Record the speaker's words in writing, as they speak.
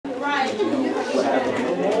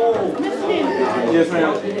Yes,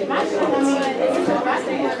 ma'am.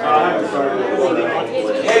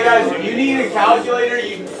 Hey guys, you need a calculator.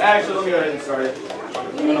 Actually, let me go ahead and start it.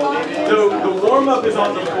 The warm up is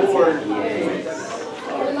on the board.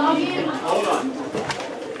 Hold on.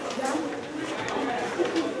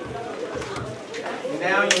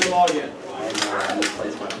 Now you can log in.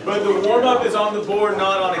 But the warm up is on the board,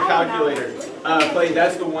 not on a calculator. Clay,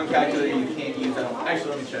 that's the one calculator you can't use.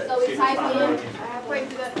 Actually, let me check. So we type in.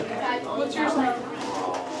 What's yours like?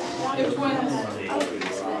 Which one?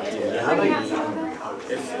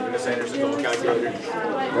 It's going to say there's a double calculator. I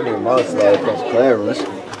think most like comes clever.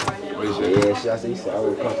 Yeah, I see.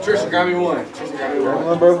 Tristan, grab me one. Grab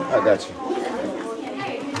one, bro. I got you.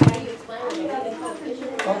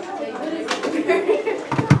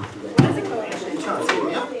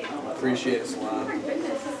 Appreciate it, Slime.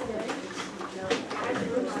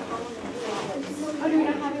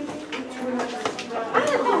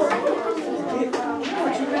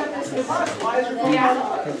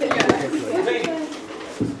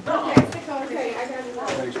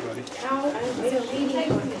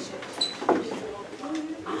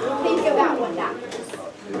 Think about what that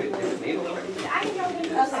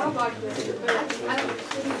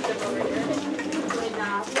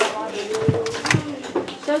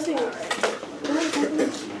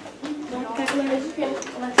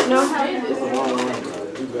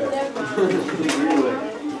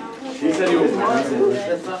He said he was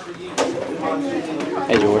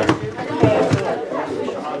Hey, Jordan.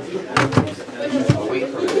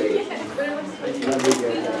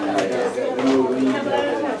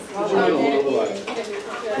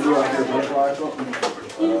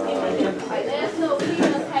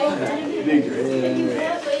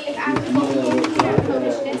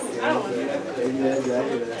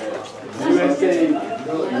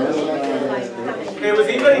 Hey, was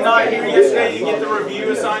anybody not here yesterday to get the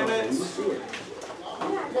review assignments?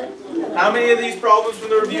 How many of these problems from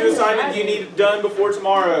the review assignment do you need done before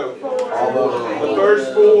tomorrow? The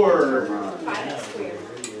first 4.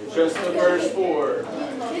 Just the first 4.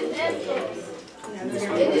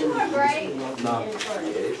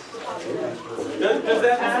 Does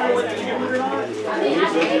that matter what you give or not?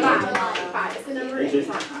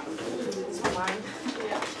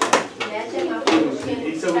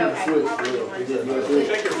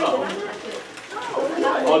 Check your phone.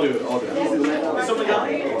 I'll do it. Is someone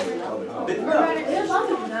dying? No.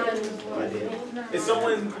 Is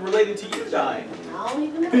someone related to you dying?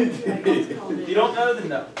 If you don't know, then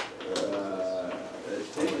no.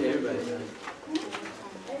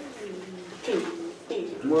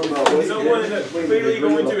 Someone clearly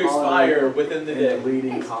going to expire within the day.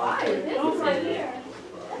 Leading conflict.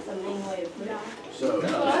 So, we're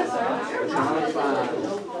trying to find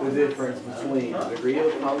the difference between a degree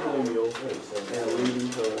of polynomial and a leading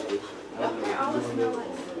coefficient.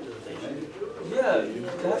 Yeah,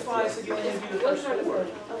 that's why I said you only have to do the first 4.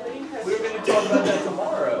 We were going to talk about that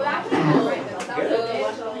tomorrow.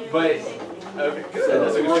 But, okay, good.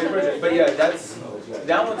 That's a good question. But yeah,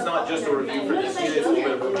 that one's not just a review for this unit, it's a little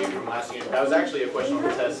bit of a review from last unit. That was actually a question on the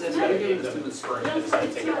test that I gave them in the spring and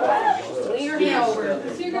decided to take it off. Lean your hand over. Are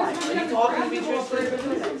you talking to me, Tristan?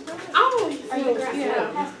 Oh,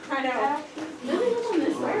 yeah. Find out.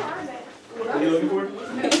 What are you looking for?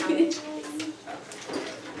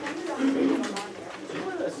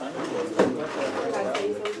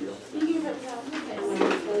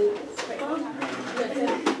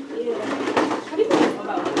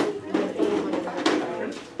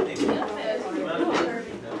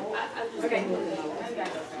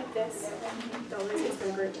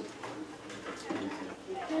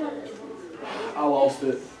 I lost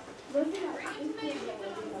it.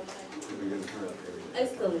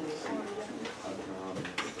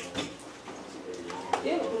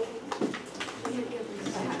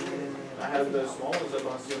 I have the small ones up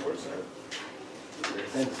on Steel Work Center.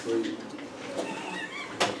 And sleep.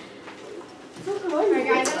 Alright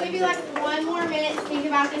guys, I'll give you like 1 more minute to think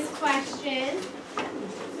about this question.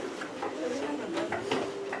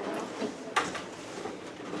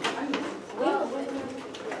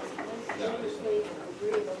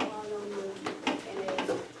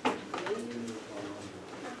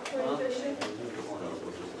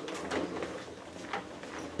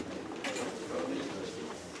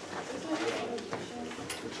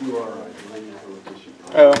 You are right.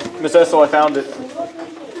 Oh, Miss Essel, I found it.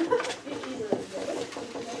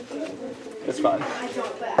 It's fine.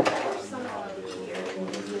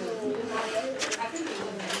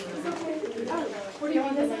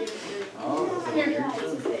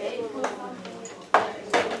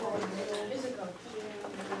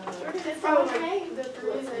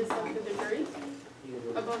 The degree.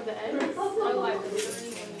 above the edge. Or like the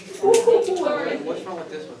What's wrong with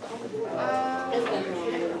this one?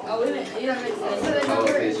 oh, wait a minute. You don't make sense. So the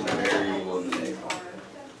number Coefficient of variable in the next one.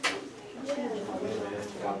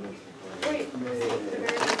 wait.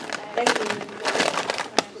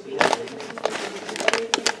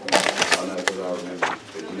 I know, because I remember,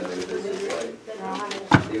 but you know, this is like,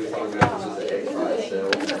 he was talking about this is the x by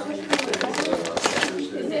itself.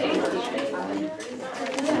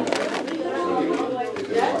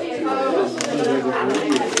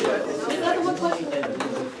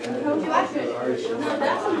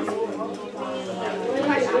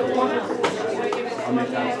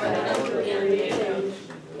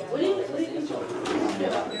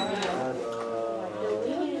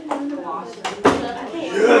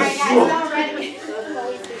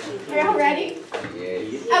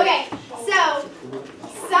 Okay, so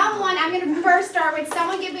someone, I'm going to first start with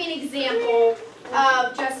someone give me an example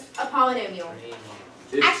of just a polynomial.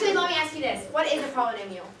 Actually, let me ask you this. What is a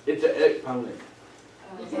polynomial? It's an exponent.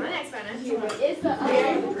 It's not an exponent. It's the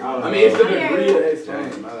I mean, it's the degree of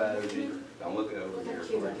exponent. Dang, my bad, OG. I'm looking over here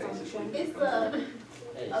for it takes this week. It's the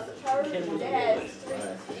curve that has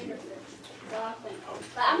 3 intercepts.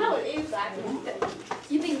 But I know it is actually.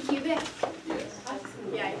 You think cubic? Yes.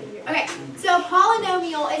 Yeah. Okay, so a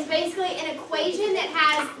polynomial is basically an equation that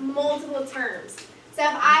has multiple terms. So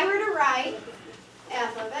if I were to write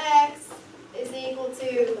f of x is equal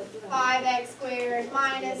to 5x squared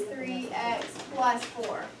minus 3x plus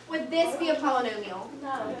 4, would this be a polynomial?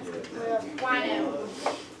 No. Why no?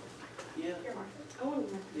 Yeah.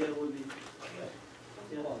 Yeah, it would be.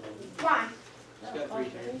 Yeah. Why? It's got 3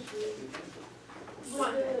 terms.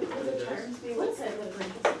 Why?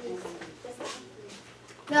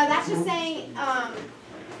 No, that's just saying,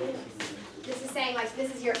 this is saying like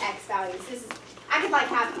this is your x values. This is, I could like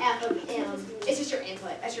have f of m. It's just your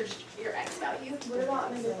input. That's your x value.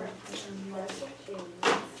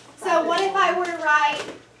 So what if I were to write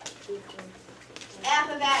f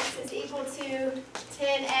of x is equal to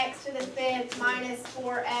 10x to the 5th minus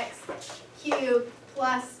 4x cubed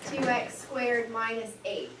plus 2x squared minus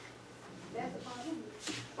 8?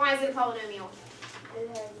 Why is it a polynomial?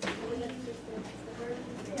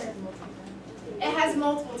 It has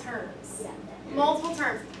multiple terms. Multiple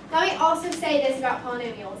terms. Let me also say this about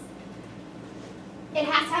polynomials. It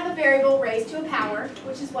has to have a variable raised to a power,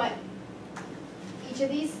 which is what each of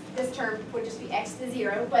these, this term would just be x to the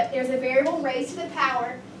 0, but there's a variable raised to the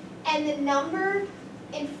power, and the number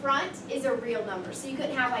in front is a real number. So you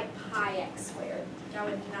couldn't have like pi x squared. That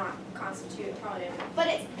would not constitute a polynomial. But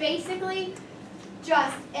it's basically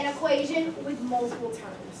just an equation with multiple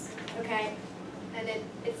terms, okay? And then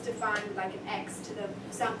it's defined with like an x to the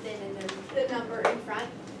something and then the number in front.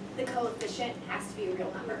 The coefficient has to be a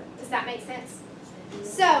real number. Does that make sense?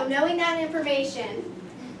 So, knowing that information,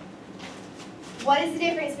 what is the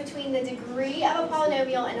difference between the degree of a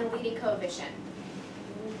polynomial and a leading coefficient?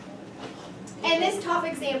 In this top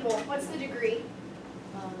example, what's the degree?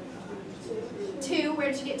 2.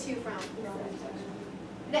 Where did you get 2 from?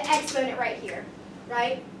 The exponent right here,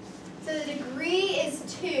 right? So the degree is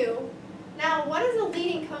 2. Now, what is a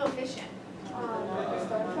leading coefficient?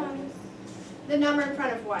 The number in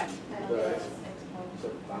front of what?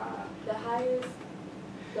 The highest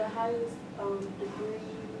degree.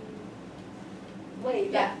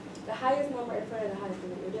 Wait, Yeah. the highest number in front of the highest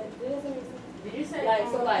degree. That doesn't make sense. Did you say Like,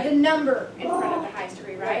 so like. the number in front of the highest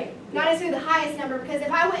degree, right? Not necessarily the highest number, because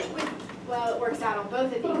if I went with, well, it works out on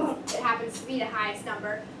both of these. It happens to be the highest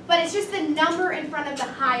number. But it's just the number in front of the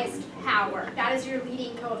highest power. That is your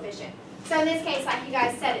leading coefficient. So in this case, like you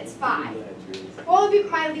guys said, it's 5. What would be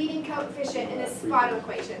my leading coefficient in this bottom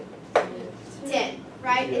equation? 10,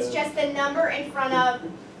 right? It's just the number in front of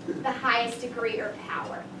the highest degree or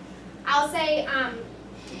power. I'll say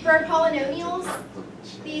for polynomials,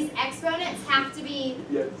 these exponents have to be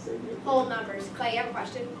whole numbers. Clay, you have a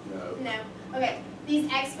question? No. Okay. These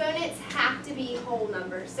exponents have to be whole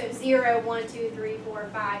numbers. So 0, 1, 2, 3, 4,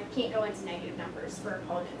 5 can't go into negative numbers for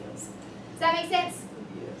polynomials. Does that make sense?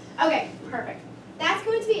 Yes. Okay, perfect. That's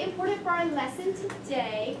going to be important for our lesson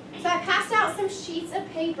today. So I passed out some sheets of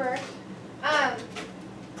paper.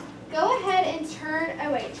 Go ahead and turn,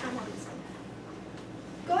 oh wait, I'm on this one.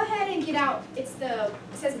 Go ahead and get out, it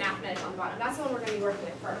says mathematics on the bottom. That's the one we're going to be working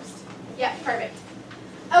with first. Yep, perfect.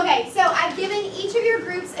 Okay, so I've given each of your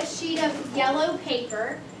groups a sheet of yellow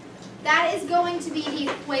paper. That is going to be the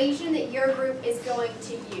equation that your group is going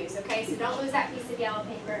to use, okay? So don't lose that piece of yellow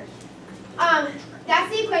paper. That's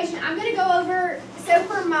the equation. I'm going to go over, so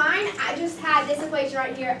for mine, I just had this equation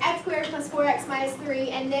right here, x squared plus 4x minus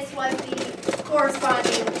 3, and this was the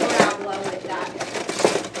corresponding parabola with that.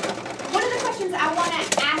 One of the questions I want to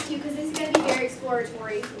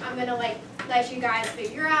exploratory. I'm gonna let you guys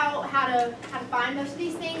figure out how to find most of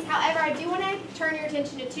these things. However, I do want to turn your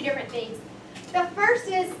attention to two different things. The first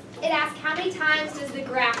is it asks how many times does the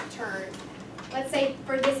graph turn? Let's say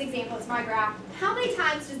for this example, it's my graph. How many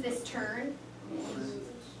times does this turn?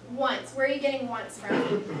 Once. Where are you getting once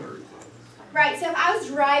from? Right, so if I was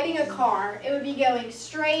driving a car, it would be going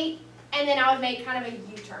straight, and then I would make kind of a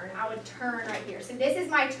U-turn. I would turn right here. So this is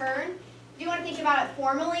my turn. If you want to think about it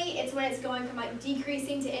formally, it's when it's going from like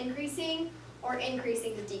decreasing to increasing, or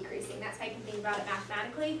increasing to decreasing. That's how you can think about it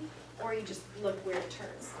mathematically, or you just look where it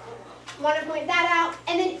turns. Want to point that out.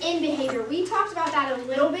 And then in behavior, we talked about that a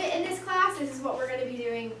little bit in this class. This is what we're going to be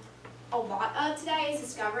doing a lot of today, is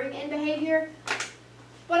discovering in behavior.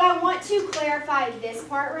 But I want to clarify this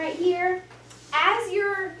part right here.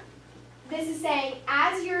 This is saying,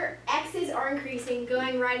 as your x's are increasing,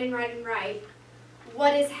 going right and right and right,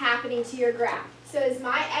 what is happening to your graph? So as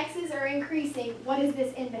my x's are increasing, what is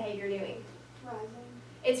this in behavior doing? Rising.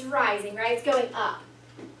 It's rising, right? It's going up.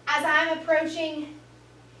 As I'm approaching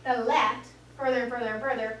the left, further and further and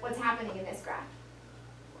further, what's happening in this graph?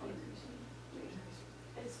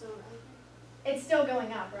 It's still rising. It's still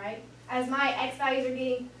going up, right? As my x values are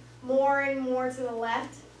getting more and more to the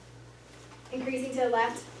left, increasing to the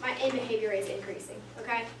left, my in behavior is increasing,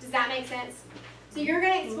 okay? Does that make sense? So you're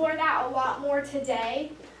going to explore that a lot more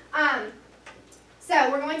today.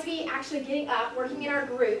 So we're going to be actually getting up, working in our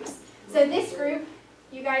groups. So this group,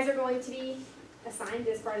 you guys are going to be assigned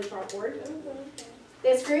this part of the chalkboard.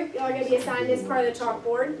 This group, y'all are going to be assigned this part of the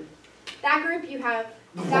chalkboard. That group, you have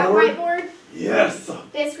that whiteboard. Yes.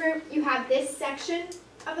 This group, you have this section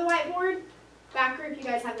of the whiteboard. Back group, you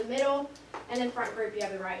guys have the middle. And then front group, you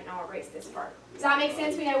have the right, and I'll erase this part. Does that make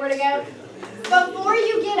sense? We know where to go? Before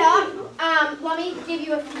you get up, let me give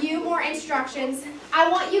you a few more instructions. I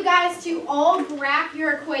want you guys to all graph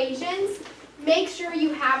your equations. Make sure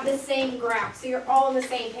you have the same graph, so you're all on the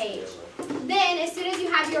same page. Then, as soon as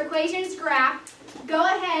you have your equations graphed, go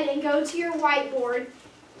ahead and go to your whiteboard,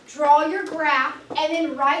 draw your graph, and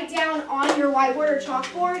then write down on your whiteboard or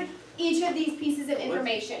chalkboard each of these pieces of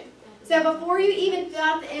information. So before you even fill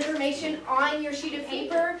out the information on your sheet of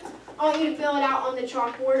paper, I want you to fill it out on the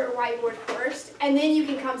chalkboard or whiteboard first, and then you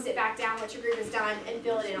can come sit back down once your group is done and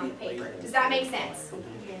fill it in on the paper. Does that make sense?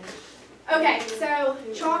 Okay, so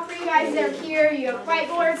chalk for you guys is over here, you have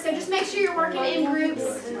whiteboard, so just make sure you're working in groups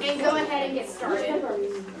and go ahead and get started.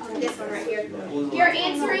 This one right here. You're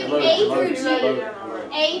answering A through G.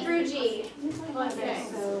 A through G. Okay.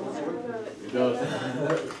 It does.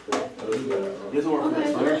 This will work for the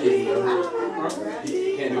other team, though.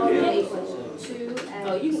 You can't do it.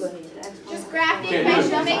 Oh, you can go ahead. Just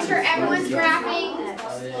graphing, make sure everyone's graphing.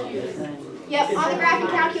 Yep, on the graphing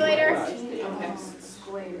calculator.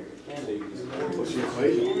 What's your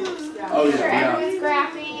equation? Oh, Make sure yeah. everyone's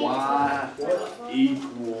graphing. Y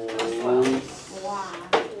equals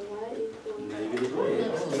negative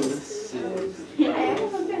 6.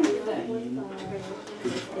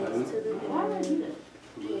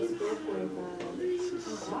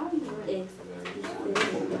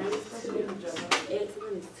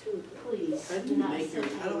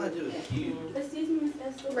 How do I do a cube? Excuse me, Miss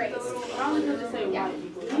Esther. Great. I only know to say Yeah. y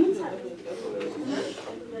equals.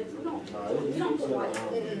 We don't put y.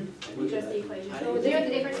 Just the equation. Do you know what the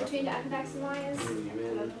difference between f of x and y is?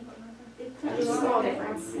 It's a small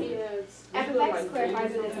difference. F of x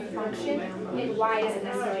clarifies that it's a function, and y doesn't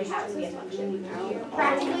necessarily have to be a function.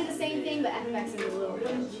 Practically the same thing, but f of x is a little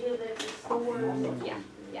bit. Yeah.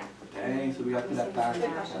 Dang, so we got to that back.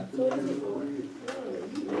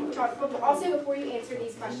 Also, before you answer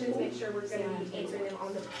these questions, make sure we're going to be answering them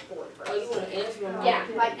on the board first. Oh, you want to answer them? Yeah,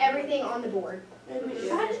 like everything on the board.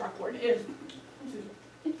 Chalkboard.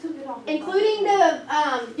 Including the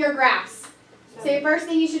your graphs. So your first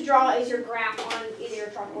thing you should draw is your graph on either your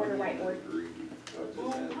chalkboard or whiteboard.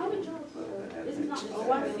 This is not.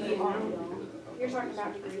 Oh, I see it. You're talking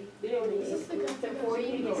about degree. So before you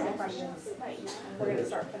even get to the questions, we're going to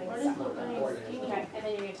start putting stuff on the board. Okay, and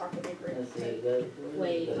then you're going to talk to the group.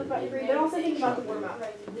 Wait. Talk about degree, but also think about the warm up.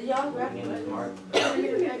 Did y'all graph it?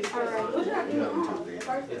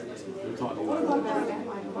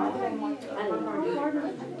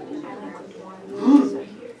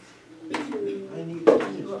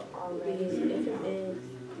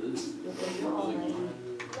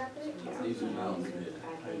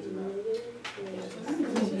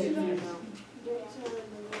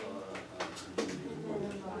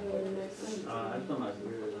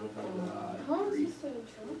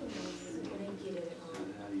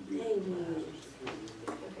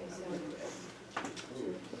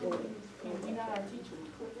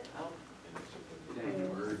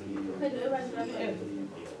 Okay.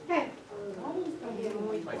 Now,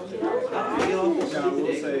 I will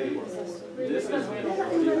say, this is I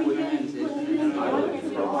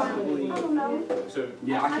would probably, so,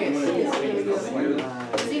 Yeah, I can't see it. Zoom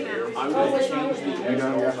out. I would change the x,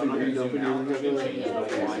 I'm not gonna zoom out, I'm gonna change the y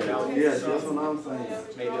value. Yes, that's what I'm saying.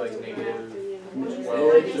 Maybe like negative So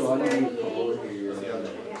I need to come over here.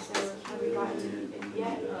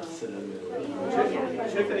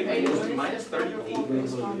 Check that equation, minus 38.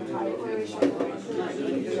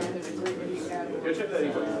 Go check that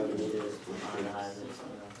equation.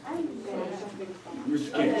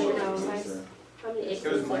 It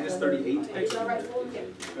goes minus 38.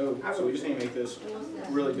 Oh, so we just need to make this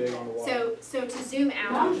really big on the wall. So to zoom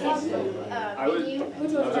out, I would- menu, I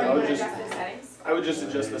would just- adjust the settings. I would just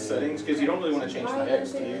adjust the settings, because you don't really want to change the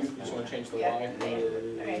x, do you? You just want to change the y.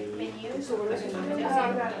 Okay, menu. So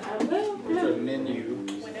menu,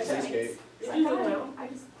 Windows escape, settings. menu. I'm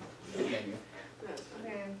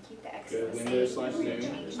gonna keep the X. Good, Windows / Zoom.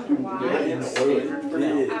 Change the Good, Y. and oil it for now. I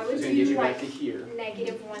would It's gonna do get you back like to here.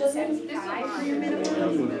 -175 for your minimum.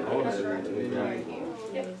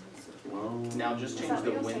 Now just change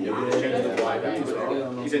the window, just change the y value.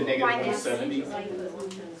 You said negative 170.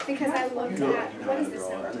 Because I looked at, what is this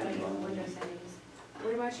number?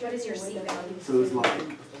 What is your C value? So it's like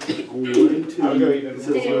 1, 2. I would go even So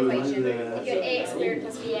The it's new like equation. that. If you had AX squared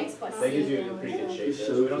plus BX plus That gives C. you a pretty good shape.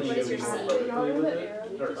 So we don't need What to is your go C? vertically with it,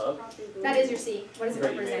 or up. That is your C. What does it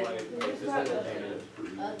Right, you represent? want it- it's just like a negative.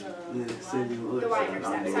 Yeah, same thing. The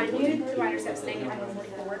y-intercept. So I knew the y-intercept's negative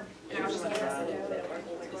 144, and I was just gonna give us a little bit of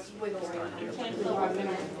wiggle room.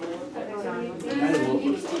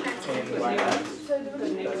 And y value.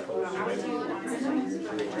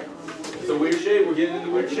 It's a weird shape, we're getting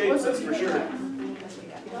into weird shapes, that's for sure.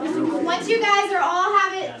 Once you guys are all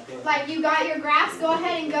have it, like you got your graphs, go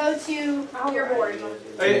ahead and go to your board.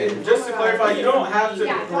 And just to clarify, you don't have to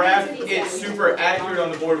Yeah, graph go into it these steps. super accurate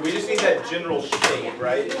on the board, we just need that general shape,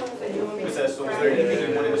 right? Ms. Estel, is there anything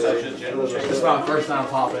you wanted besides just general shape? It's my first time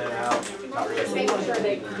popping it out. Just making sure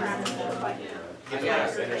they graph it. Get the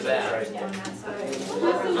x-intercepts, right?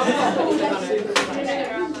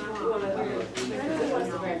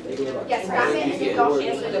 Yes, graph it and then go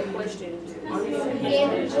answer the question.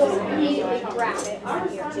 And just immediately graph it on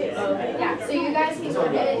here too. Yeah, so you guys can go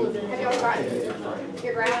ahead and, have y'all gotten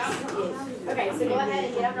your graphs? Okay, so go ahead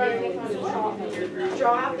and get up there and make one chalk.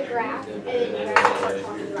 Draw out the graph, and then you guys can start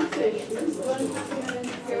talking about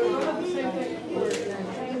the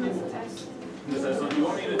Ms. Estel, do you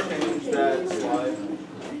want me to change that slide?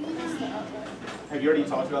 Have you already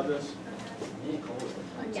talked about this?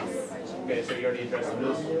 Yes. Okay, so you already addressed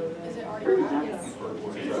this? Is it already? Yes.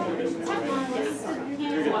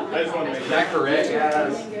 You're good. I just wanted to make Is that correct,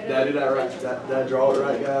 guys? Did I do that right? Did I draw it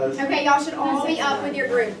right, guys? Okay, y'all should all be up with your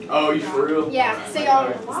group. Oh, you for real? Yeah, so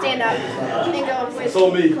y'all stand up and go That's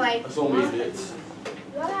on me. with Clay. That's on me, bitch.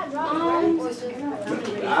 That's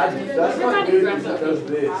That's not good because that does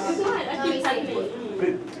this. Let me see. If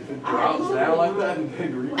it drops down like that and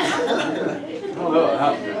then I don't know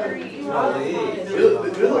how.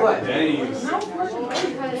 It look like James.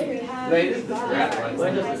 They just grab it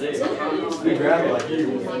like this. We grab it like you.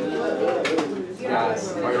 Guys,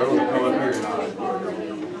 are you going to come up here or not?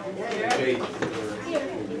 Okay.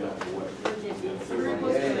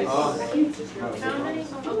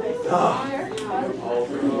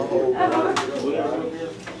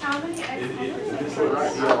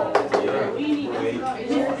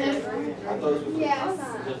 Yes.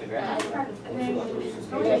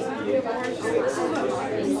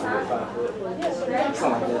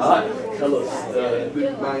 Hello,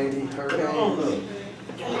 Miami Hurricane.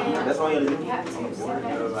 That's why you're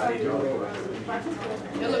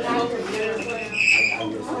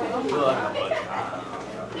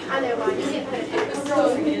I know mine. You didn't put it there. It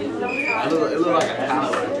looked like a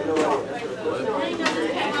house.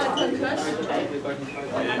 We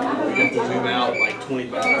have to zoom out like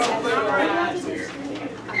 25 miles here.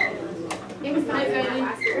 It was not good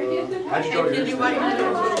last year. How'd you draw yours?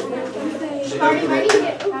 Marty, might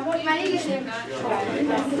need to get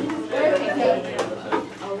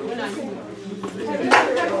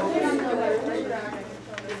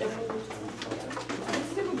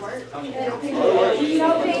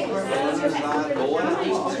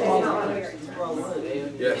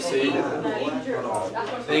Yeah, see?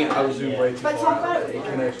 Thing, I was zooming way too far. It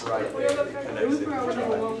connects right there. It connects it.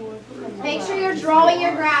 Make sure you're drawing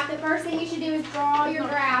your graph. The first thing you should do is draw your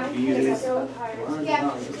graph. Yeah.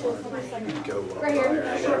 Right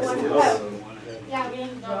here. Short one. Oh. Yeah.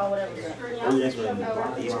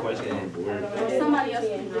 These questions on board. Somebody else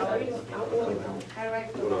can draw it. How do I?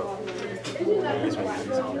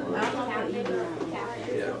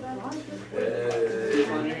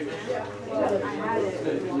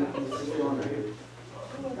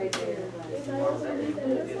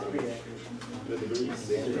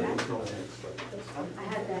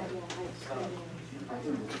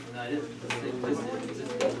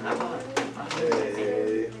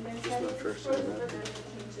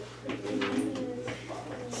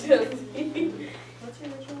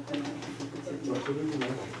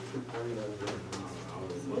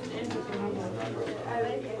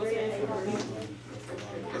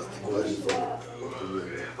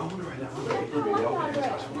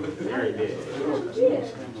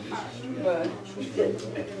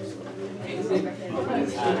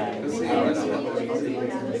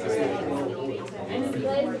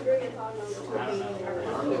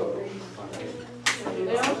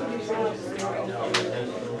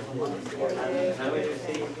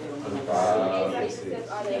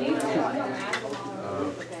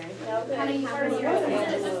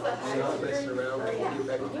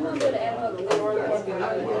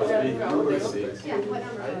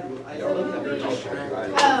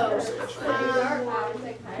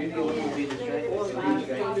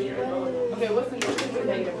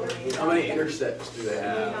 How many intercepts do they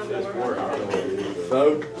have?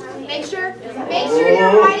 Make sure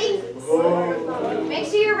you're writing. Make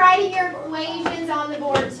sure you're writing your equations on the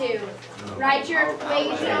board too. Write your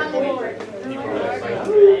equation on the board.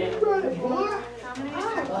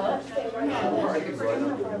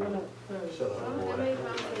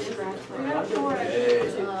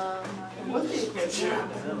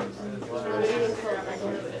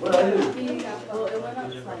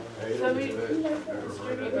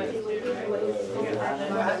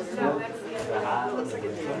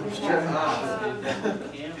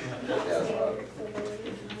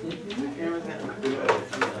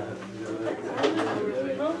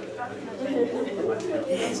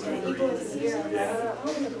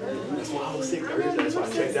 That's why I was sick Thursday. That's why I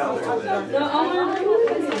checked out Thursday.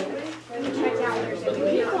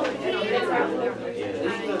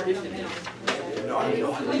 No, I didn't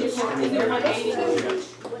know.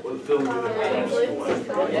 Well, the film did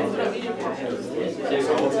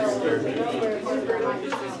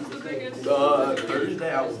Thursday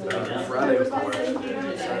I was done. Friday was hard.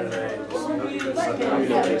 Saturday was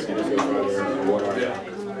yeah.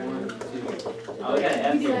 Okay, F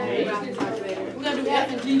and G. We're gonna do F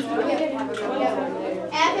and G too.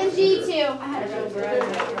 F and G too.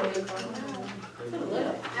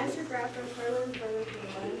 Ask your graph from further and further to the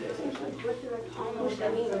left.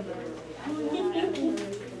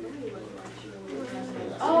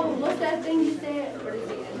 Oh, what's that thing you said?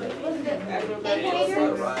 What's the Behavior?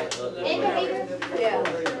 In behavior? Yeah.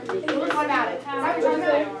 What about it?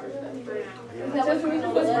 Is that what you're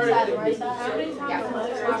talking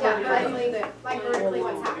about? Yeah. Like vertically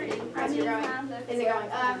what's happening as you're going. Is it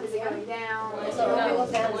going up? Is it going down?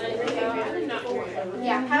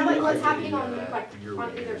 Yeah, kind of like what's happening on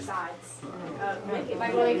either sides.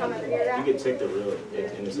 Like when they come over here. You can take the real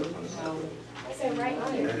intercept on this. So right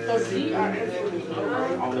here. I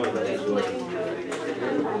don't know if that is what.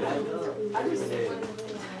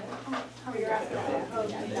 But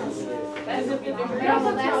on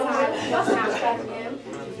the left side, what's happening?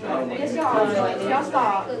 Yes, y'all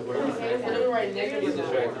stop. Doing the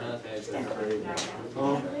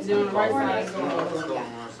right side.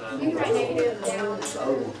 You can write negative down.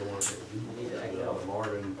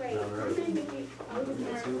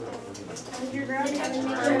 Your graph has to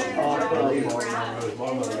make sure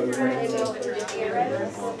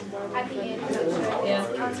at the end.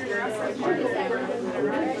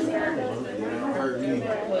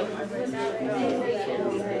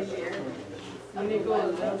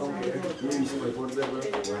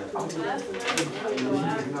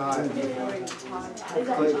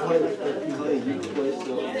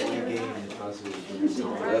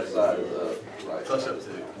 Left side is up, right. Touch up to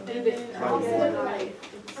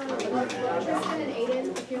Tristan and Aiden,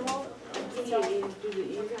 if you're all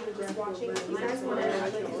watching, you guys want to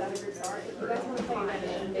actually do that group start. If you guys want to play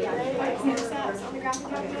x-intercepts on the graphic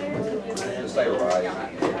calculator. Just say right.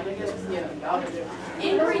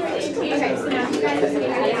 Okay, so now you guys are sitting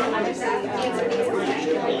down. I'm just answer these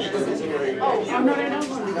questions. Oh, I'm not gonna.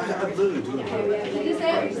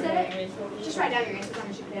 Just write down your answers on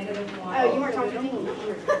the sheet. Oh, you weren't talking to me.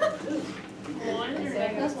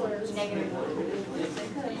 Negative 1.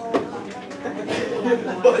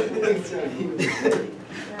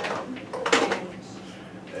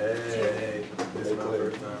 Hey, this is my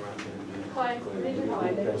first time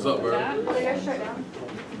What's up, bro? They go straight down.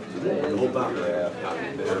 The whole time. Yeah.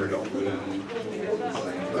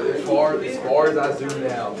 But as far as I zoomed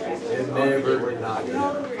out, it never did not go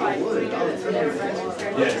down.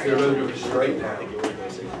 Yes, they're really going straight down.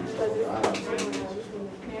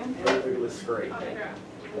 It was straight.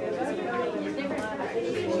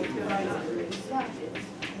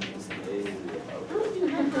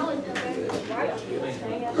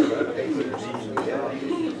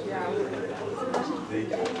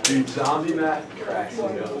 Dude, zombie math cracks me up.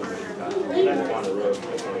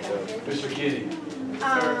 Mr. Kitty,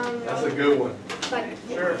 that's a good one. Like,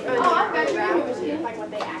 oh, I've got it. Like what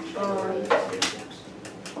they actually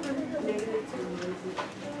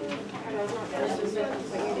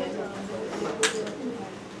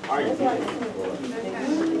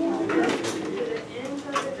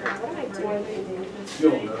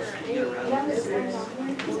Still no.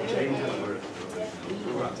 Change the word.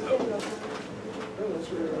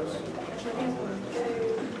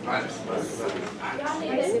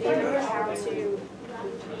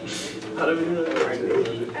 How do we do that?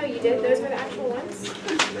 Oh, you did? Those were the actual ones?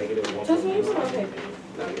 Negative one.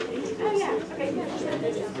 Oh, yeah. Okay, good.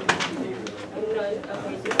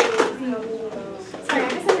 Sorry, I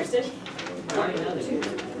misunderstood.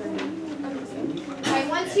 Okay,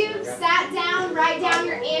 once you've sat down, write down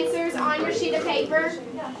your answers on your sheet of paper.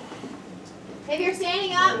 If you're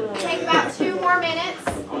standing up, take about 2 more minutes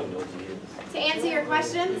to answer your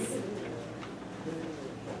questions.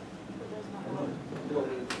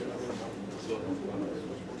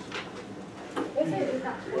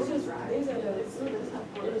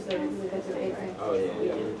 Oh,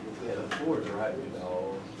 yeah. Yeah, the 4 is right, you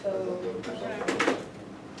know.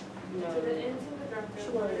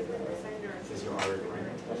 Since you're already right.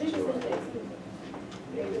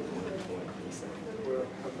 Negative 1.37.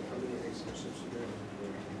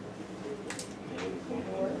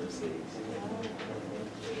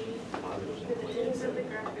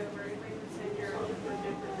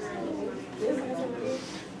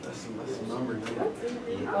 That's some number.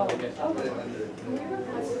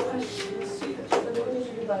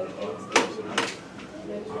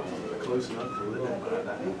 Close enough to live in, but I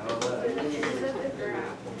don't know that.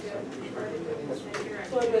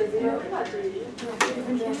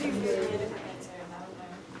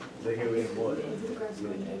 They go in what?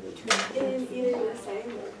 In either the same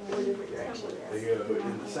or different directions. They go in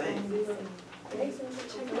the same.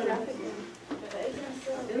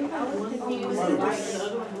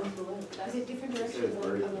 Is it different directions up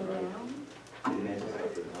and down?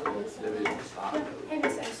 And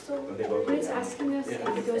it's asking us if it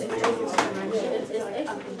goes in different directions, it's like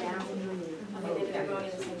up and down. Okay, they're going in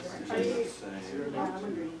the same direction.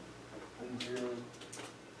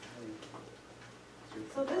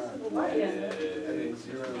 So this is the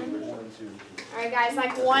Alright guys,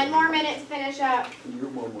 like 1 more minute to finish up.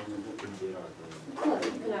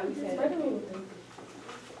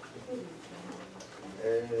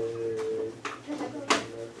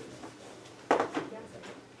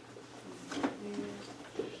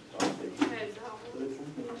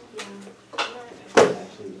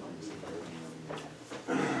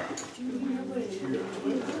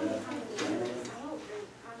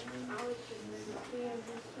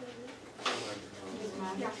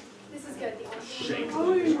 Yeah, this is good. The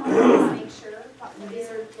only thing is make sure these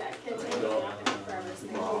are continuing on forever. So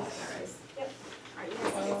make sure yep. Alright, you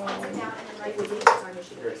guys sit down and then write the answers on your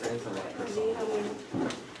sheet of paper.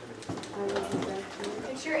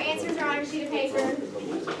 Make sure your answers are on your sheet of paper.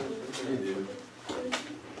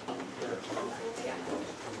 Yeah.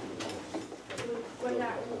 What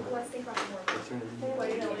about, let's think about more. What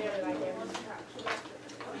do you know really like there?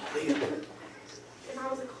 If I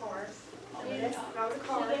was a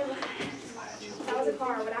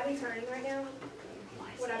car, would I be turning right now?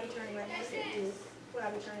 Would I be turning right now? Would I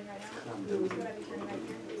be turning right now? Would I be turning right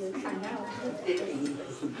here? I know.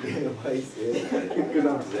 Because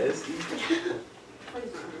I'm zesty.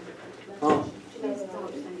 Huh?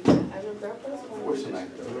 What's the name?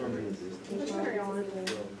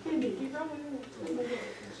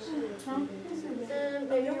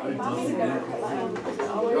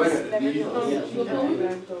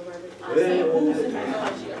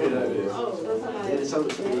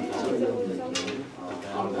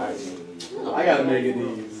 I gotta make it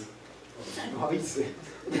these.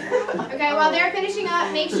 Okay, while they're finishing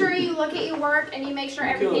up, make sure you look at your work and you make sure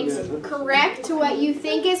everything's correct to what you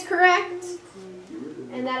think is correct.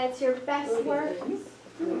 And that it's your best work.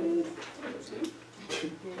 Dude,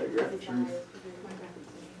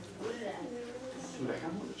 I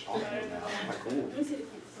kind of want the chocolate now. Like, cool. It is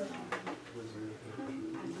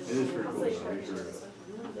pretty cool.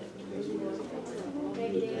 I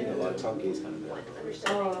think a lot of talking is kind of bad.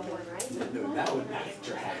 Oh, No, that would be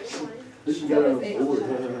trash. This is got on the board.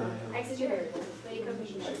 X is your variable. Then you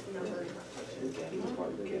coefficient is the number. You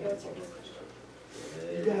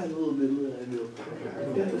got a little bit of you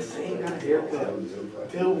got the same kind of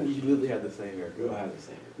haircut. Tell me you literally have the same haircut. I have the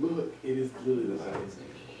same. Look, it is literally the same.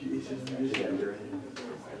 It's just you just got your hand.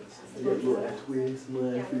 You got little twist,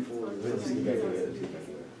 little freeform.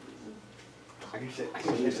 I can say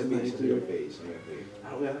things too. Your face, on your face. I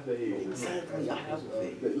don't have a face. Exactly, I have a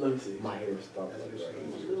face. Let me see. My hair stops like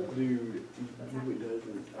that. Dude, you know what it does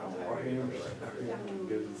is our hair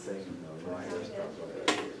goes the same. My hair stops like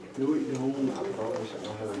that. No, it don't. I promise I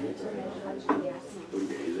don't have a hair.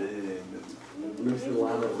 Okay, then. Let me see the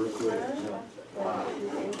lineup real quick.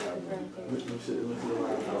 Let me see the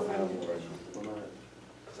lineup.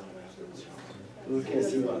 Look at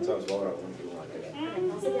See my toes water, I wouldn't do like that.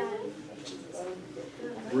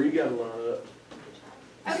 Bree got a line up.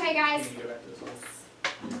 Okay, guys. Can you go back to this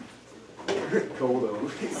one? Cold on.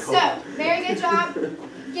 So, very good job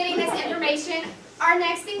getting this information. Our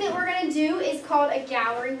next thing that we're going to do is called a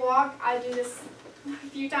gallery walk. I do this a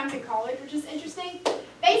few times in college, which is interesting.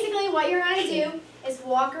 Basically, what you're going to do is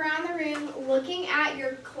walk around the room looking at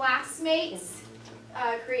your classmates'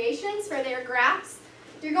 creations for their graphs.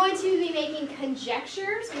 You're going to be making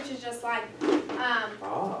conjectures, which is just like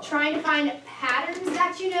trying to find patterns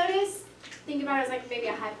that you notice. Think about it as like maybe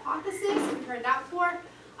a hypothesis, you've heard that before,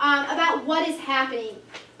 about what is happening.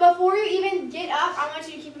 Before you even get up, I want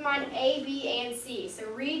you to keep in mind A, B, and C. So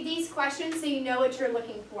read these questions so you know what you're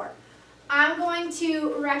looking for. I'm going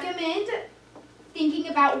to recommend thinking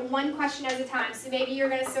about one question at a time. So maybe you're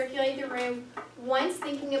going to circulate the room once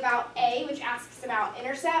thinking about A, which asks about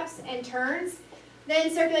intercepts and turns.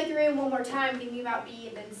 Then circulate the room one more time thinking about B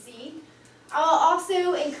and then C. I'll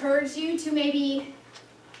also encourage you to maybe,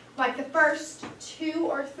 like the first 2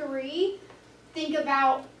 or 3, think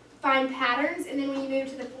about, find patterns, and then when you move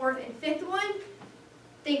to the 4th and 5th one,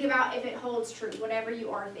 think about if it holds true, whatever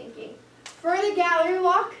you are thinking. For the gallery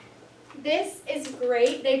walk, this is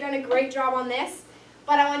great. They've done a great job on this,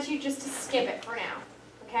 but I want you just to skip it for now,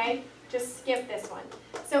 okay? Just skip this one.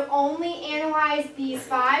 So only analyze these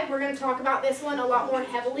 5. We're going to talk about this one a lot more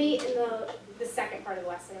heavily in the second part of the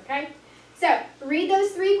lesson, okay? So read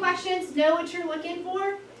those 3 questions, know what you're looking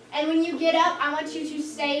for, and when you get up, I want you to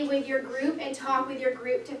stay with your group and talk with your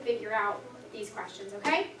group to figure out these questions,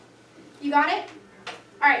 okay? You got it?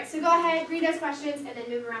 All right, so go ahead, read those questions, and then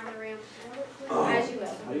move around the room as you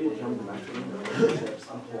will. How do you determine the maximum intercepts?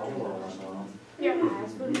 Yeah.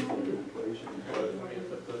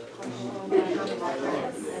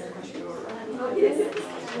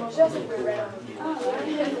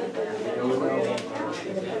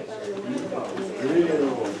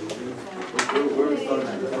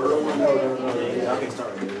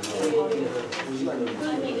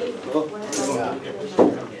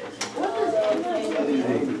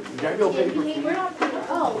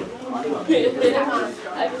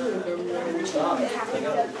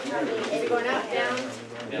 Is it going up, down?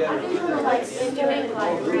 I just want to like doing like I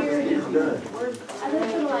just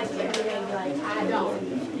want to like doing like I don't.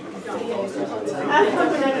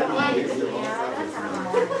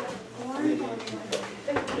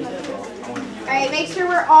 All right, make sure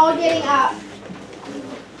we're all getting up.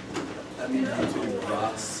 That means you two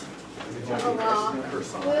boss.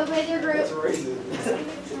 Move with your group.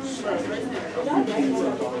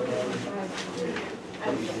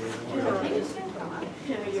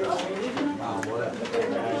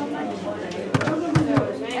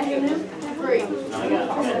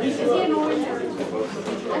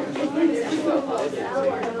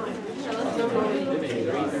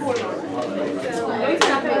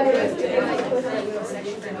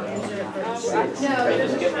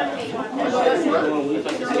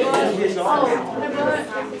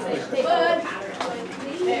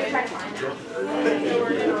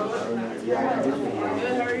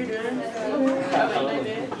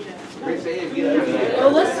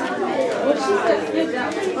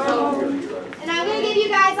 And I'm going to give you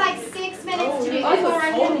guys like 6 minutes to do this.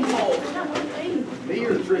 Me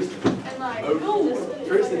or Tristan?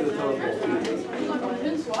 Tristan is the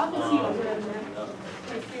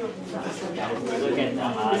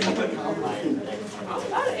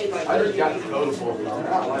I just got the total for it. I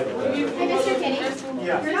like it. Hey, Mr. Kenny.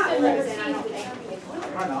 Yeah. You're not Livingston, I don't think.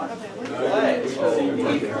 Am I not?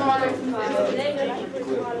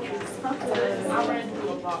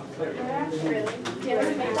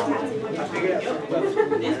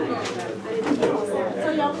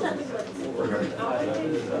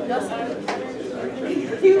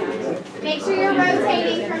 Make sure you're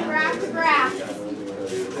rotating from graph to graph.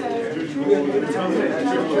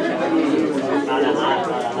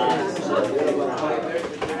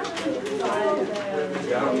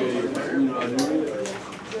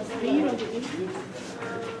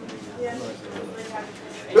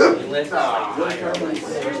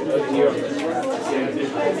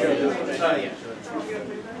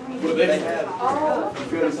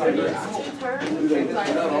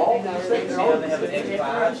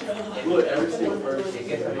 Look, every single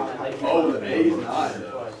person. Oh, the A is not.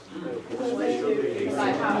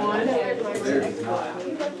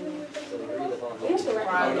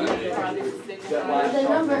 The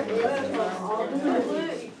number is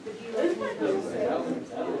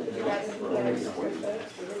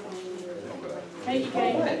Hey, you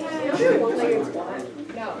can't.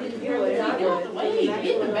 no. Wait, get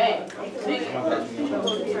in the back. Hey,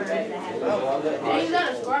 you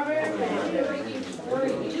got a strawberry man.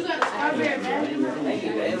 You got a strawberry man.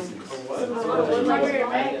 Strawberry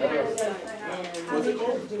man. What's it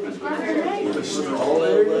called? Strawberry man. The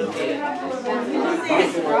strawberry?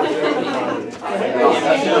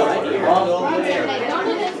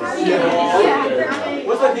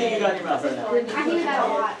 What's that thing you got in your mouth right now? I hear that a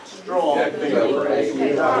lot. Straw. Yeah, think about it.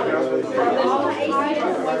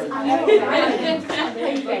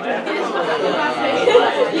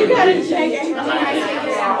 You gotta check it.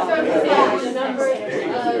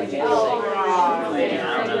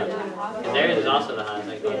 Theirs is also the highest,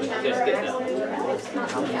 like, just get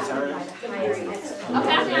that.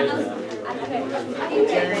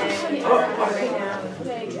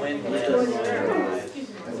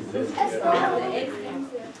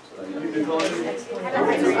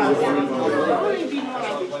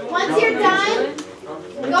 Once you're done,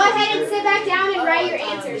 go ahead and sit back down and write your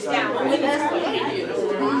answers down.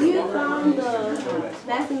 You found the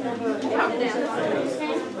lesson number.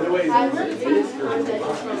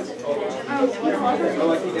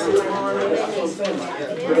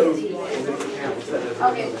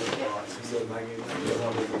 Okay.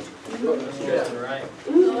 Right.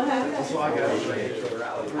 That's why I got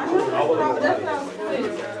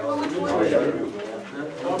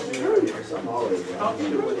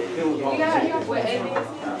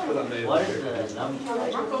What is the number?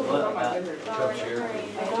 What about?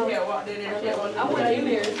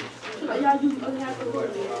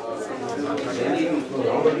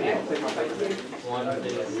 One, two,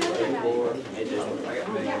 three, four. It's one,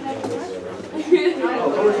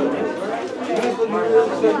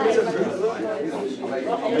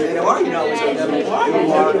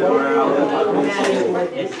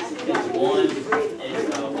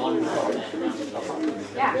 it's one.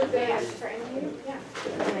 Yeah, for interview, yeah.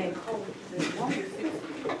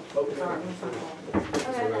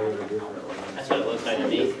 That's what it looks like to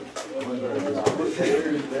me.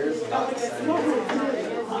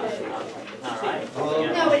 Not right.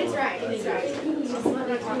 No, it is right, it is right. We're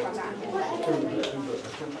gonna talk about that.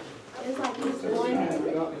 It's like this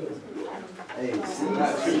one. Hey, see,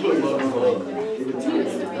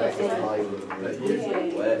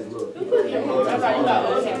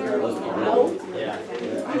 Yeah.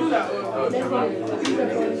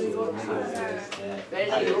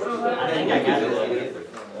 I think I got it.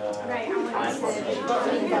 Right, I want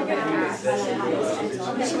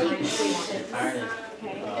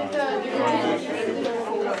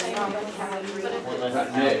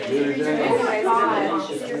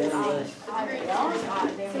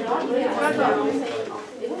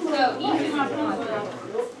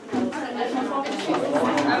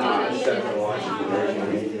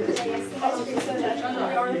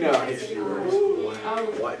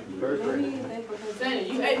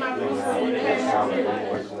You ate my food.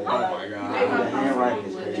 oh my God.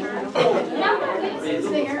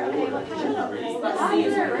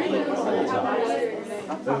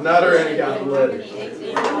 The nutter and got the letters.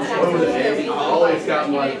 Over the end, I always got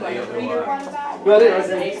like the other one. But it was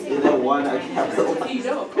is that one I capitalized?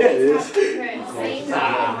 Yeah, it is.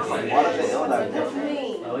 Why did they own that?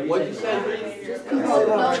 What'd you say?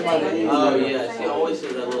 Oh, yeah, she always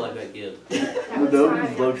says I look like that kid. The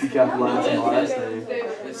W's low-key capitalized in the last name.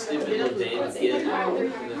 That stupid little David kid.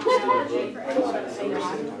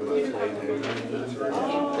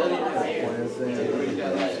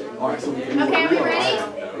 Okay, are we ready?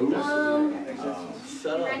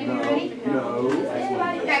 Shut up. Ready, we ready? No.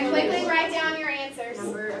 Okay, quickly write down your answers.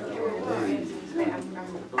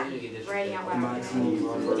 Writing out loud.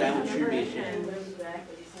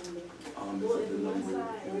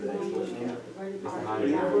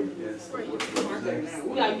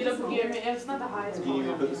 You gotta get up and get me. It's not the highest. Do you need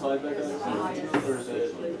me to put the slide back up? Or is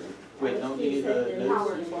it, wait, don't you need the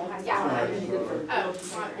notes? Yeah. Oh,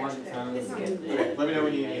 Okay, let me know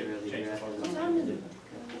when you need to change the slide.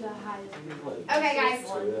 okay, guys.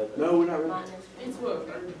 No, we're not really. It's what?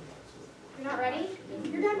 You're not ready?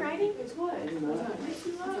 You're done writing? It's what? Okay,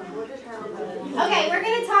 we're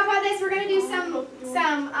going to talk about this. We're going to do some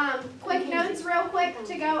quick notes real quick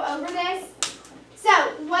to go over this. So,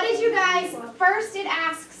 what did you guys, first it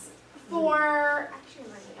asks for,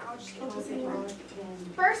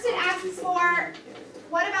 first it asks for,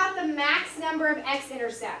 what about the max number of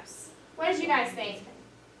x-intercepts? What did you guys think?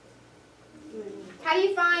 How do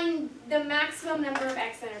you find the maximum number of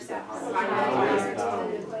x-intercepts?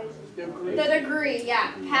 The degree,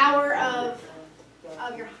 yeah, power of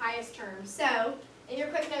your highest term. So, in your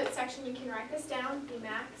quick notes section, you can write this down, the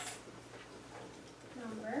max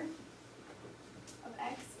number of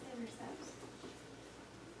x-intercepts.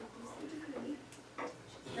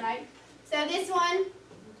 Right? So this one,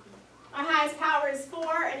 our highest power is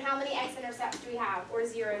 4, and how many x-intercepts do we have, or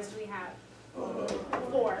zeros do we have?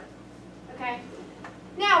 4. Okay?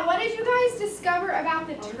 Now, what did you guys discover about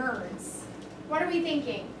the terms? What are we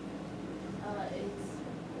thinking? It's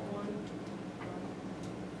 1.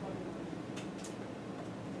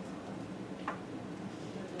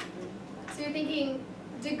 So you're thinking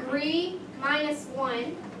degree minus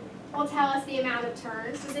 1 will tell us the amount of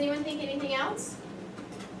terms. Does anyone think anything else?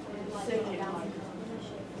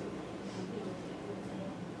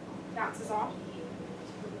 Bounces off.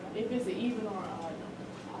 If it's an even or odd.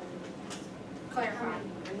 Clarify.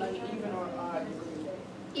 Like even or odd.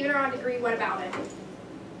 Even or odd degree, what about it?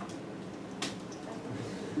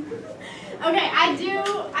 Okay, I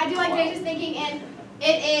do like Jay's thinking, and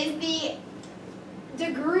it is the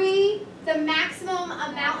degree, the maximum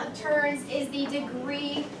amount of turns is the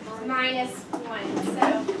degree minus 1.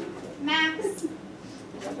 So max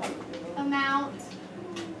amount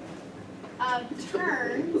of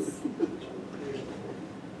turns,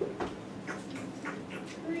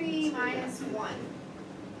 3 minus 1.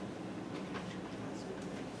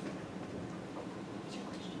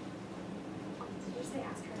 Did you say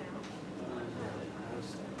ask her now?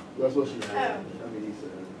 That's what she had. Oh. I mean, he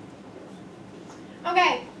said.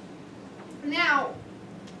 Okay, now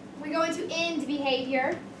we go into end behavior,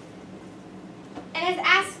 and it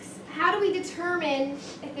asks, how do we determine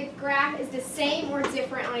if the graph is the same or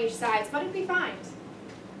different on each side? So what did we find? Is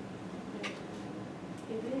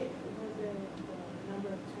it was the number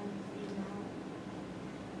of terms even out?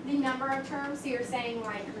 The number of terms, so you're saying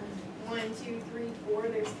like 1, 2, 3, 4,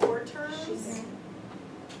 there's 4 terms?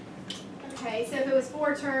 Okay, so if it was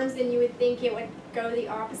 4 terms, then you would think it would go the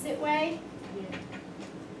opposite way. Yeah.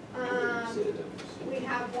 We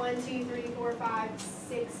have 1, 2, 3, 4, 5,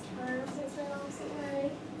 6 terms that's the opposite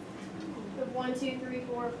way. We have 1, 2, 3,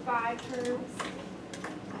 4, 5 terms.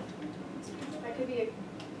 That could be a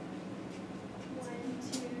 1,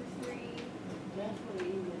 2, 3, Definitely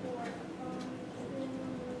even. 4, 5,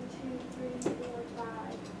 1, 2, 3, 4, 5,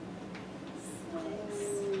 6,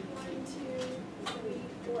 1, 2,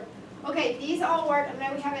 3, 4. Okay, these all work. I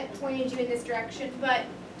know we haven't pointed you in this direction, but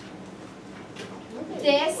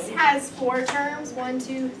this has 4 terms, 1,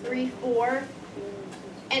 2, 3, 4.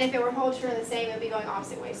 And if it were whole term the same, it would be going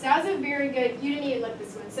opposite ways. So that was a very good, you didn't even look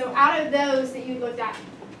this one. So out of those that you looked at,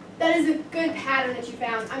 that is a good pattern that you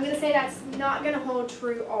found. I'm going to say that's not going to hold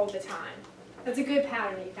true all the time. That's a good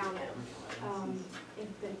pattern that you found though. If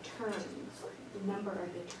the terms, the number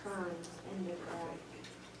of the terms in the graph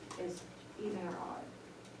is even or odd,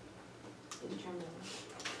 to determine.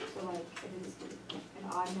 So like if it's an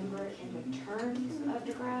odd number in the terms of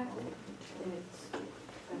the graph, then it's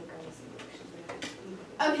going to go in the same direction.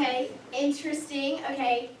 Okay, interesting.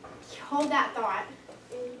 Okay, hold that thought.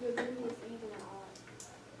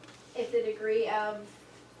 If the degree of,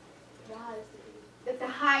 if the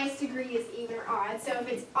highest degree is even or odd. So if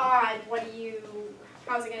it's odd,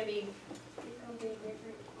 how's it going to be?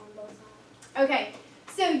 Okay,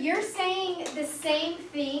 so you're saying the same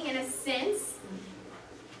thing in a sense,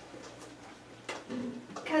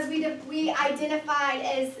 because we identified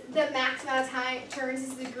as the max amount of turns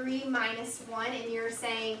is degree minus 1, and you're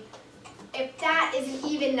saying if that is an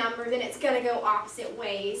even number, then it's going to go opposite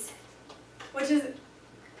ways, which is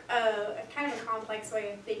kind of a complex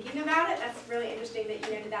way of thinking about it. That's really interesting that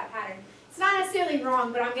you noted that pattern. It's not necessarily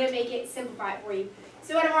wrong, but I'm going to make it simplify it for you.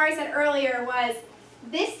 So what Amari said earlier was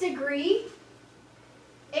this degree,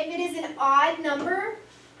 if it is an odd number,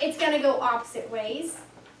 it's going to go opposite ways,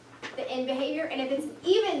 the end behavior. And if it's an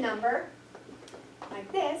even number, like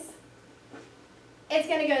this, it's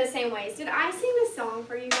going to go the same ways. Did I sing this song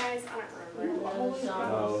for you guys? I don't remember.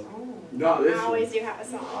 No. Not this I always one. do have a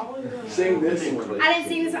song. Sing this one. I didn't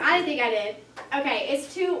sing this one. I didn't think I did. Okay,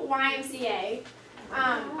 it's to YMCA.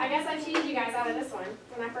 I guess I cheated you guys out of this one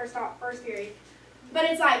when I first taught first period. But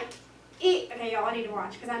it's like Okay, y'all, I need to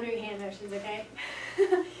watch because I'm doing hand motions, okay?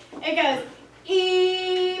 It goes,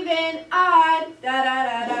 even, odd, da da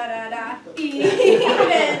da da da da,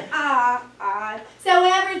 even, odd. So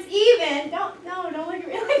whenever it's even, don't look at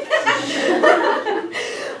me like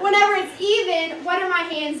that. Whenever it's even, what are my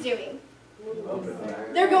hands doing?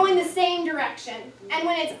 They're going the same direction. And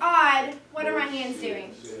when it's odd, what are my hands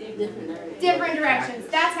doing? Different directions.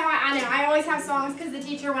 That's how I know. I always have songs because the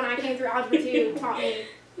teacher, when I came through Algebra 2, taught me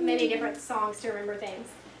many different songs to remember things.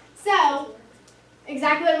 So,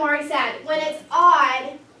 exactly what Mari said. When it's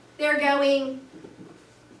odd, they're going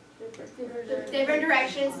different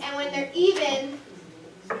directions. And when they're even,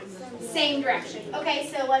 same direction. Okay,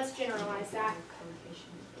 so let's generalize that.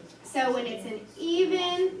 So when it's an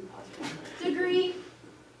even degree,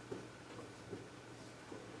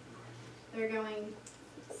 they're going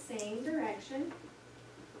same direction.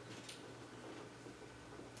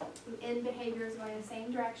 The end behavior is going the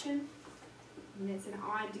same direction. And it's an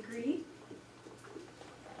odd degree.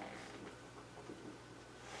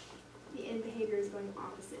 The end behavior is going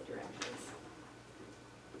opposite directions.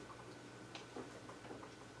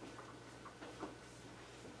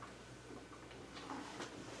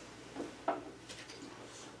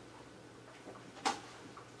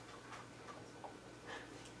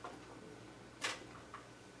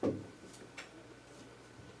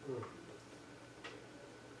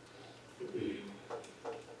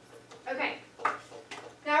 Okay,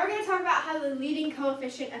 now we're going to talk about how the leading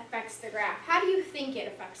coefficient affects the graph. How do you think it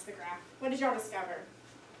affects the graph? What did y'all discover?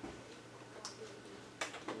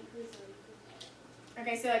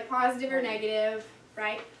 Okay, so like positive or negative,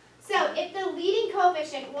 right? So if the leading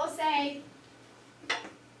coefficient, we'll say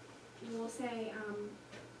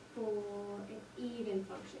for an even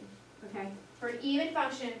function, okay? For an even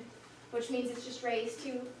function, which means it's just raised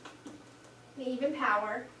to the even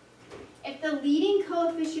power. If the leading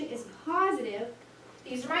coefficient is positive,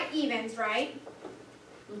 these are my evens, right?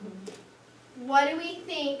 What do we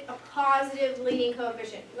think a positive leading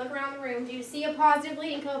coefficient? Look around the room. Do you see a positive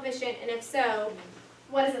leading coefficient? And if so,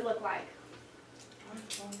 what does it look like?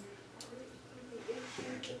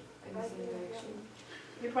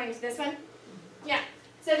 You're pointing to this one? Yeah.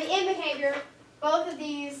 So the end behavior, both of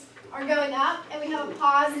these are going up, and we have a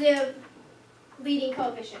positive leading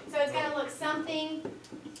coefficient. So it's going to look something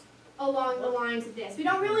along the lines of this. We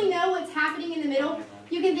don't really know what's happening in the middle.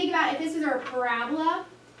 You can think about if this was a parabola,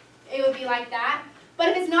 it would be like that. But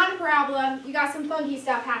if it's not a parabola, you got some funky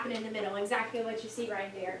stuff happening in the middle, exactly what you see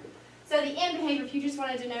right there. So the end behavior, if you just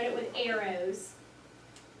want to denote it with arrows,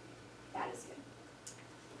 that is good.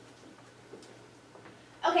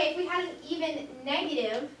 Okay, if we had an even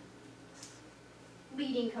negative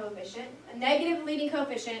leading coefficient, a negative leading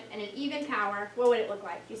coefficient, and an even power, what would it look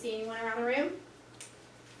like? Do you see anyone around the room?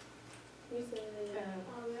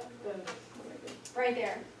 Right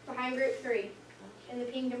there, behind group 3, in the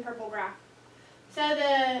pink and purple graph. So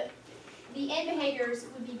the end behaviors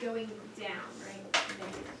would be going down, right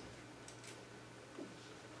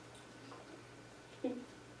there.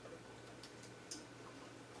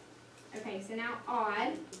 Okay, so now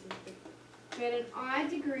odd. We had an odd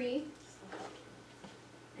degree,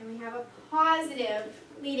 and we have a positive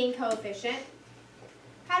leading coefficient.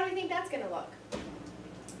 How do we think that's going to look?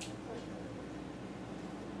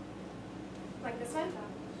 Like this one?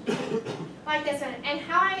 Like this one. And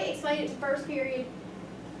how I explained it in first period,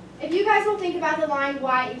 if you guys will think about the line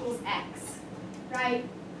y equals x, right?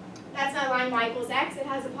 That's my line y equals x. It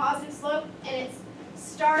has a positive slope, and it's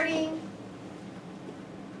starting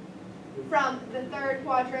from the third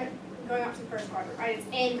quadrant going up to the first quadrant, right? It's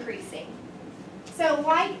increasing. So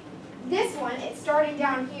like this one, it's starting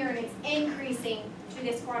down here, and it's increasing to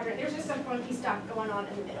this quadrant. There's just some funky stuff going on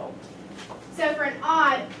in the middle. So for an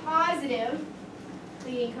odd positive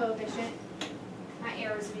leading coefficient, my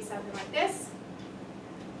arrows would be something like this.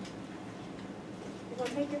 You want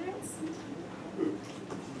to take your notes?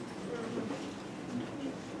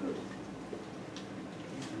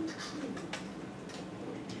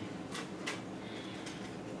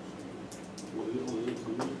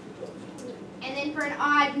 And then for an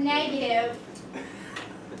odd negative,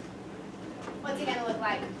 what's it going to look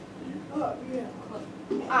like?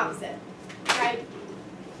 Opposite, right?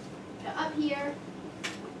 So up here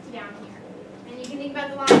to down here. And you can think about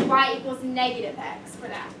the line y equals negative x for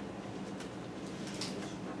that.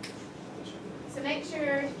 So make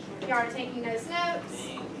sure you are taking those notes.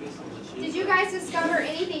 Did you guys discover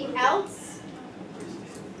anything else?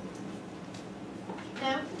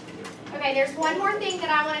 No? Okay, there's one more thing that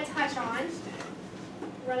I want to touch on. I'm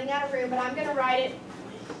running out of room, but I'm going to write it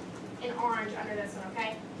in orange under this one,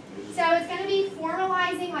 okay? So it's going to be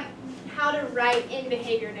formalizing like how to write in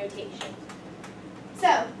behavior notation.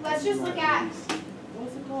 So let's just look at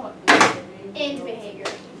What's it called? end behavior.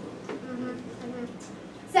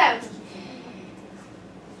 So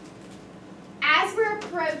as we're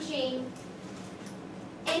approaching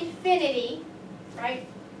infinity, right,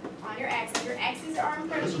 on your x's are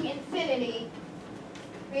approaching infinity,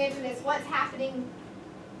 we answer this, what's happening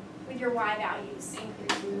with your y values?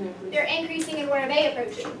 They're increasing, and what are they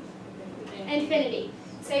approaching? Infinity.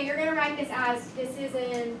 So you're going to write this as, this is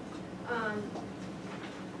an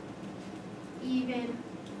even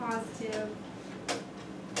positive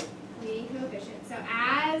leading coefficient. So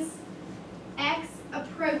as x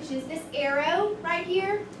approaches, this arrow right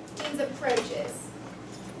here means approaches.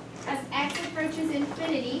 As x approaches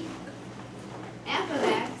infinity, f of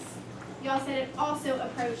x, y'all said it also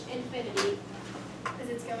approached infinity because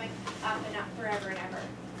it's going up and up forever and ever.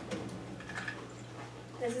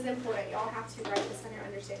 This is important. Y'all have to write this on your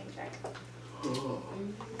understanding check.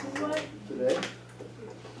 What? Today?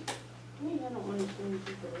 I don't understand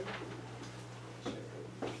what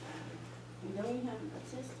you don't even have a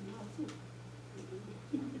system.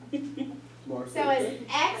 So as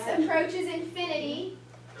x approaches infinity,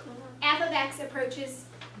 f of x approaches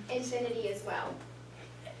infinity as well.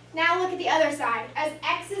 Now look at the other side. As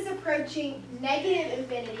x is approaching negative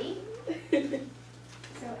infinity,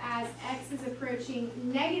 so as x is approaching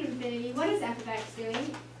negative infinity, what is f of x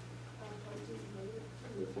doing?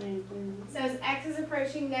 So as x is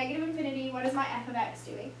approaching negative infinity, what is my f of x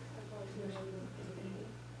doing?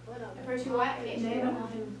 Approaching what? It's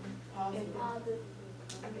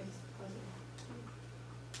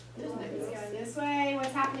going this way.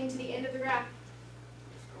 What's happening to the end of the graph?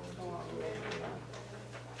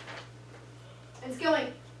 It's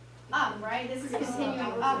going up, right? This is continuing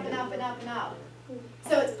up and up and up and up.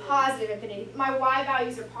 So it's positive infinity. My y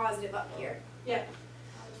values are positive up here. Yeah.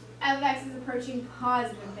 F of x is approaching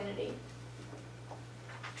positive infinity.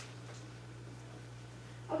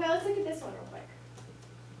 Okay, let's look at this one real quick.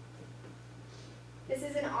 This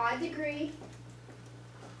is an odd degree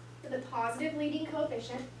with a positive leading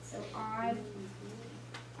coefficient. So odd.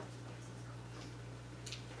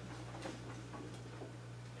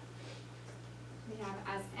 We have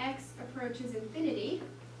as x approaches infinity.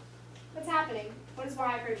 What's happening? What is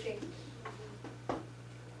y approaching?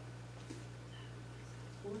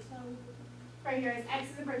 Right here, as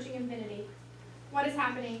x is approaching infinity. What is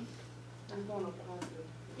happening? I'm going up positive.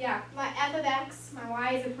 Yeah, my f of x, my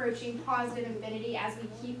y is approaching positive infinity as we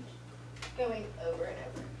keep going over and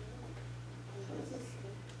over.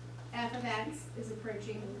 F of x is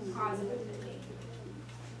approaching positive infinity.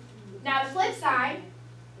 Now the flip side,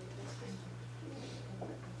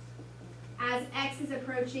 as x is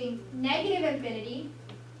approaching negative infinity,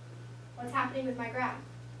 what's happening with my graph?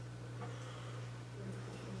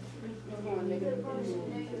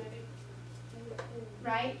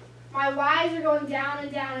 Right? My y's are going down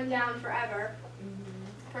and down and down forever,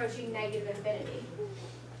 approaching negative infinity.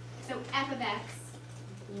 So f of x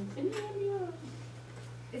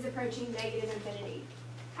is approaching negative infinity.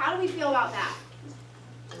 How do we feel about that?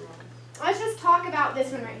 Let's just talk about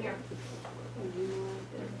this one right here.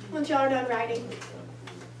 Once y'all are done writing.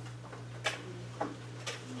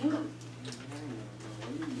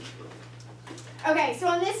 Okay, so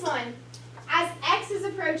on this one, as x is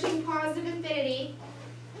approaching positive infinity,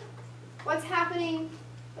 what's happening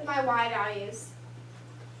with my y values?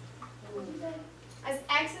 As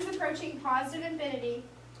x is approaching positive infinity,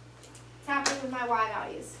 what's happening with my y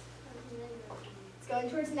values? It's going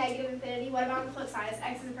towards negative infinity. What about on the flip side? As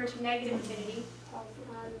x is approaching negative infinity,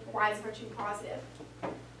 y is approaching positive.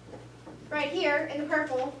 Right here in the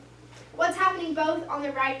purple, what's happening both on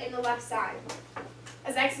the right and the left side?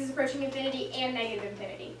 As x is approaching infinity and negative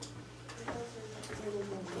infinity.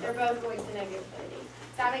 They're both going to negative infinity.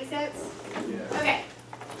 Does that make sense? Yeah. Okay.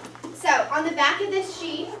 So on the back of this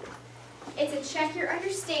sheet, it's a check your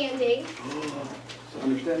understanding.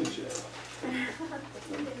 Understanding check.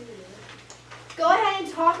 Go ahead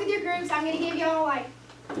and talk with your groups. I'm going to give y'all like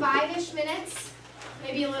 5-ish minutes,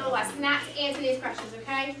 maybe a little less than that, to answer these questions,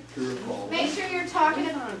 okay? True or false? Make sure you're talking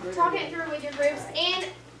it through with your groups.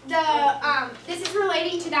 And this is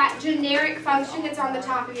relating to that generic function that's on the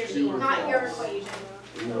top of your sheet, not your equation.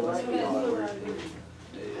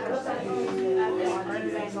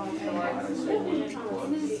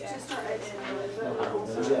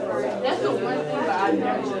 That's the one thing that I know.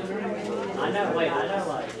 I know, wait, I know,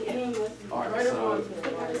 like, Alright, so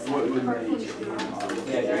what would make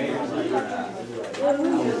yeah, graders, like,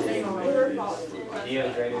 Neo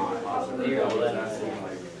graders, Neo letters.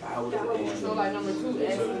 how would it So like number 2,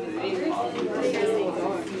 so Oh,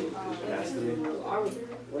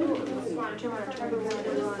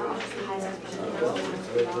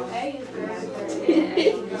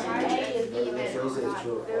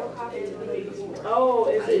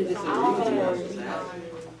 it's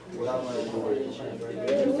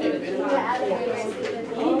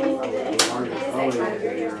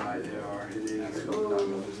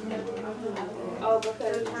oh,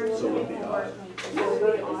 because So it would be odd. Do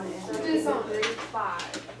this on 3.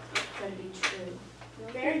 5 gonna be true.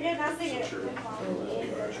 Very good, now sing it. True. because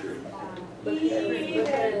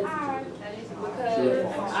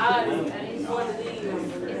I is one of these.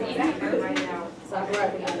 So I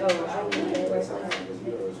write it.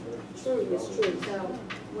 True, it's true. So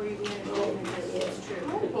where you gonna go is true.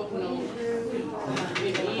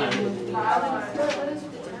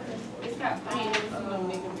 It's got pain. A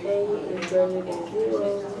is greater than 0.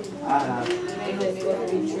 And it's going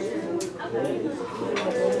to be true.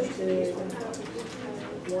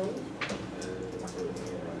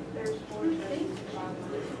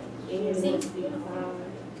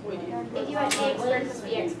 If you had ax squared plus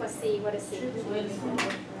bx plus c, what is c?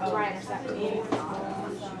 Y-intercept.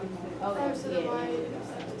 Oh, so the y.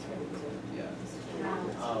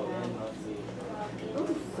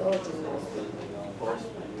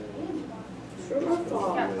 True or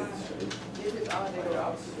false?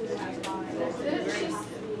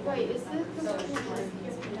 Wait, is this the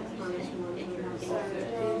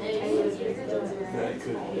That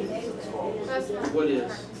could be. What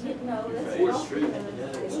is? Four's true.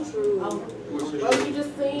 It's true. well, you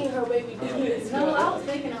just seen her baby do. No, I was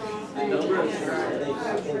thinking of. Number is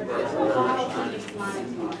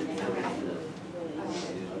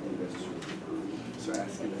So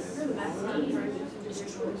asking this.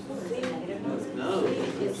 no. The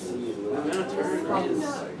amount of turn is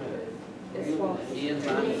It's false. in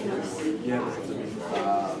minus. Yeah, because I mean,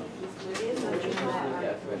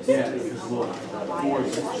 yeah, because look, 4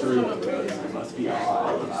 is true, because it must be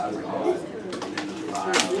odd, 5 is odd.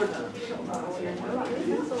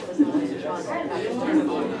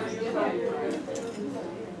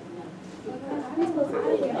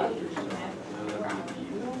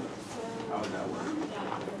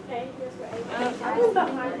 How would that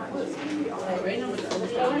work?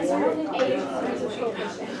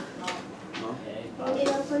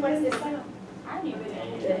 What is this one? A is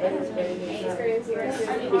greater than 0, so it's a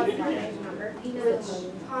positive number.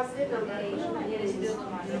 Positive number.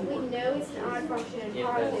 We know it's an odd function and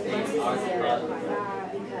positive versus 0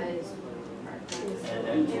 because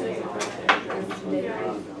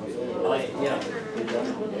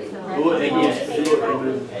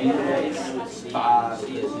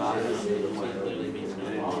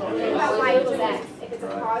what about y equals x? If it's a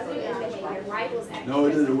positive end behavior, y equals x. No,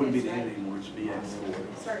 it wouldn't be the end anymore, it should be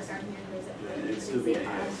x4. Start here. It'd still be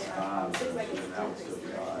ax5, Seems like it's and that would still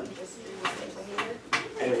be odd.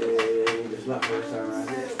 Hey, There's my first time right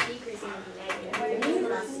here.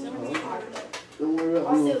 Don't worry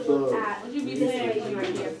about me. Also look at Would you be this saying? equation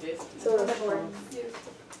right here. So it's four.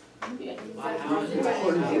 I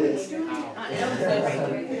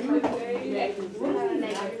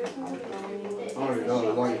already know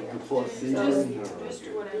the like the plus C.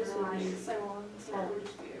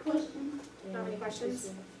 How many questions?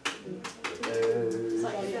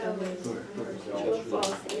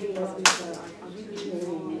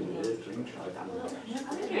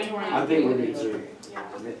 I think we're good too.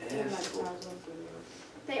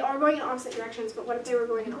 They are going in opposite directions, but what if they were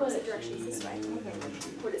going in opposite directions this way?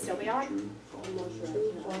 Would it still be odd? True.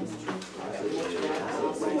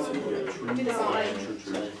 Do this all right.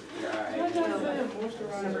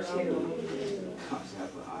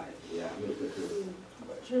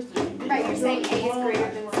 Right, you're saying A is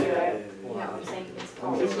greater than 0. No, I'm saying it's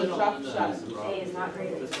false. It's a shot. A is not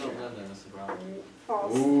greater than That's 0. not done, that's the problem.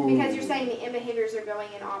 False. Ooh. Because you're saying the end behaviors are going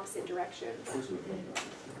in opposite directions.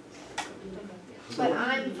 But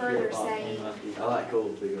I'm further saying I like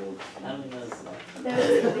old, big old. those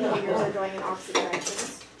end behaviors are going in opposite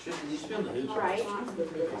directions. Tristan, you should be on the hoops. Right?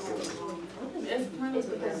 It's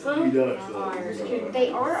because He does, are. They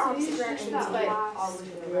are opposite directions, but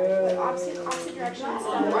opposite directions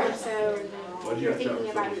are so What'd you you're have to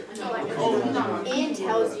thinking tell me? about and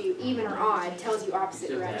tells you even or odd tells you opposite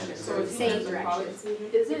directions, same directions.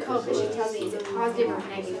 The coefficient tells me is it positive or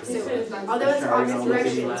negative. So although it's opposite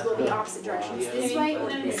directions, will be opposite directions this way or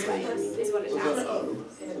this way is what it's asking.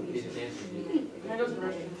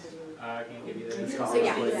 I can't give you that. So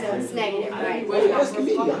yeah, so it's negative, right?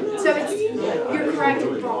 So it's, you're correct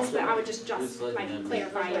and false, but I would just like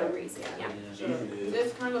clarify your reason, yeah.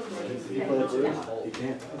 This kind of. He plays it. He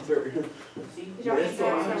can't. Did y'all answer?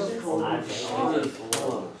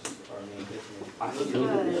 I feel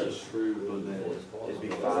like this is true, but then it'd be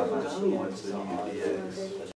 5 minus 1, so you get dx.